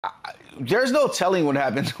There's no telling what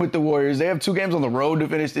happens with the Warriors. They have 2 games on the road to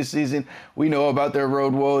finish this season. We know about their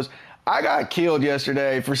road woes. I got killed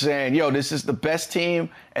yesterday for saying, yo, this is the best team,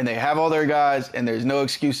 and they have all their guys, and there's no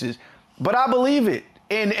excuses. But I believe it.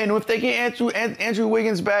 And if they get Andrew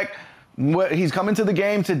Wiggins back, he's coming to the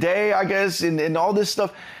game today, I guess, and all this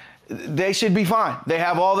stuff, they should be fine. They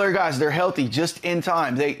have all their guys. They're healthy just in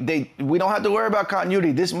time. We don't have to worry about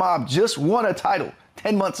continuity. This mob just won a title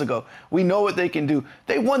 10 months ago. We know what they can do.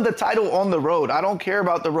 They won the title on the road. I don't care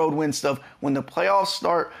about the road win stuff. When the playoffs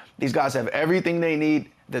start, these guys have everything they need.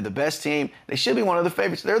 They're the best team. They should be one of the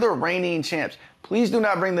favorites. They're the reigning champs. Please do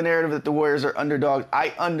not bring the narrative that the Warriors are underdogs.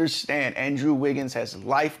 I understand Andrew Wiggins has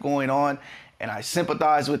life going on, and I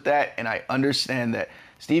sympathize with that, and I understand that.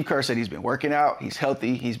 Steve Kerr said he's been working out, he's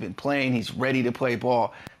healthy, he's been playing, he's ready to play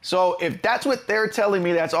ball. So if that's what they're telling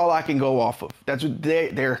me, that's all I can go off of. That's what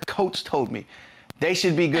their coach told me. They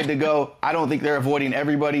should be good to go. I don't think they're avoiding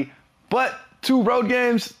everybody. But 2 road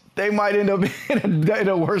games, they might end up in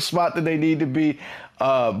a worse spot than they need to be.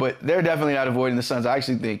 But they're definitely not avoiding the Suns. I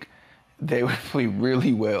actually think they would play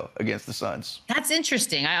really well against the Suns. That's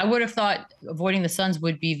interesting. I would have thought avoiding the Suns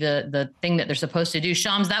would be the thing that they're supposed to do.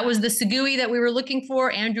 Shams, that was the Segui that we were looking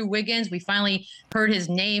for, Andrew Wiggins. We finally heard his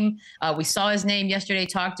name. We saw his name yesterday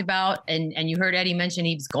talked about, and you heard Eddie mention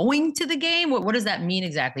he's going to the game. What does that mean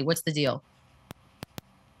exactly? What's the deal?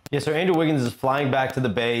 Yeah, so Andrew Wiggins is flying back to the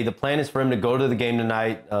Bay. The plan is for him to go to the game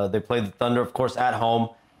tonight. They play the Thunder, of course, at home,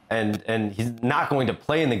 and he's not going to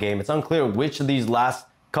play in the game. It's unclear which of these last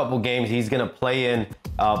couple games he's going to play in,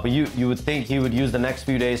 but you would think he would use the next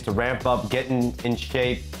few days to ramp up, get in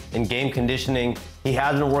shape, in game conditioning. He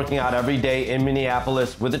has been working out every day in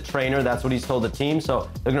Minneapolis with a trainer. That's what he's told the team. So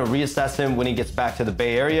they're going to reassess him when he gets back to the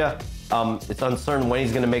Bay Area. It's uncertain when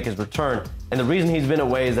he's going to make his return. And the reason he's been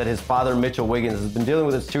away is that his father, Mitchell Wiggins, has been dealing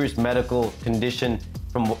with a serious medical condition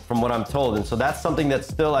from what I'm told. And so that's something that's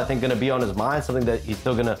still, I think, going to be on his mind, something that he's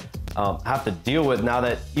still going to have to deal with now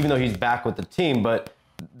that, even though he's back with the team. But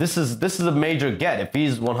this is a major get. If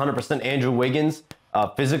he's 100% Andrew Wiggins,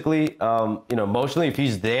 physically, emotionally, if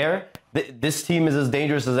he's there, this team is as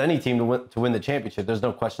dangerous as any team to win the championship. There's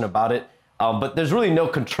no question about it. But there's really no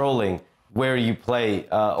controlling where you play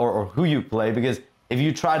or who you play, because if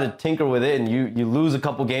you try to tinker with it and you lose a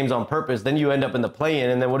couple games on purpose, then you end up in the play-in,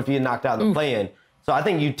 and then what if you get knocked out in the play-in? So I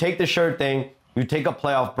think you take the shirt thing, you take a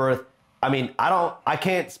playoff berth. I mean, I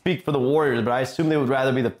can't speak for the Warriors, but I assume they would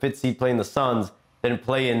rather be the 5th seed playing the Suns than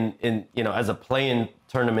play in as a play-in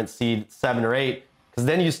tournament seed 7 or 8, because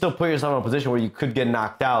then you still put yourself in a position where you could get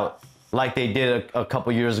knocked out like they did a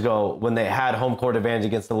couple years ago when they had home court advantage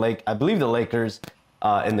against the Lakers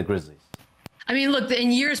and the Grizzlies. I mean, look,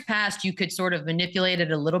 in years past, you could sort of manipulate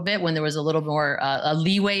it a little bit when there was a little more a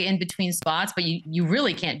leeway in between spots, but you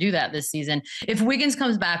really can't do that this season. If Wiggins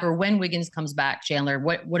comes back, or when Wiggins comes back, Chandler,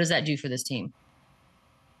 what does that do for this team?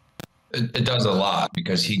 It does a lot,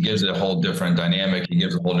 because he gives it a whole different dynamic. He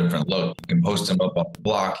gives a whole different look. You can post him up off the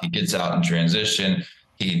block. He gets out in transition.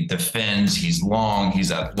 He defends. He's long.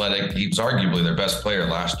 He's athletic. He was arguably their best player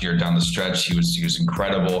last year down the stretch. He was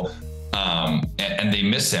incredible. And they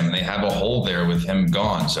miss him. They have a hole there with him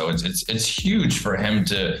gone. So it's huge for him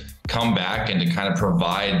to come back and to kind of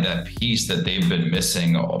provide that piece that they've been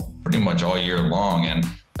missing pretty much all year long. And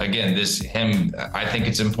again, I think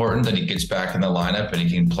it's important that he gets back in the lineup and he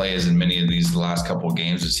can play as in many of these last couple of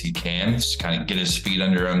games as he can, just kind of get his feet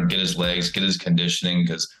under him, get his legs, get his conditioning.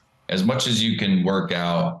 Because as much as you can work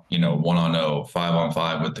out, 1-on-0,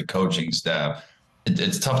 5-on-5 with the coaching staff,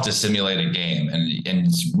 it's tough to simulate a game, and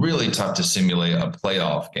it's really tough to simulate a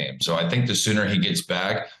playoff game. So I think the sooner he gets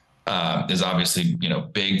back is obviously,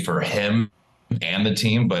 big for him and the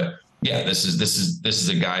team. But yeah, this is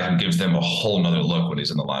a guy who gives them a whole nother look when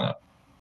he's in the lineup.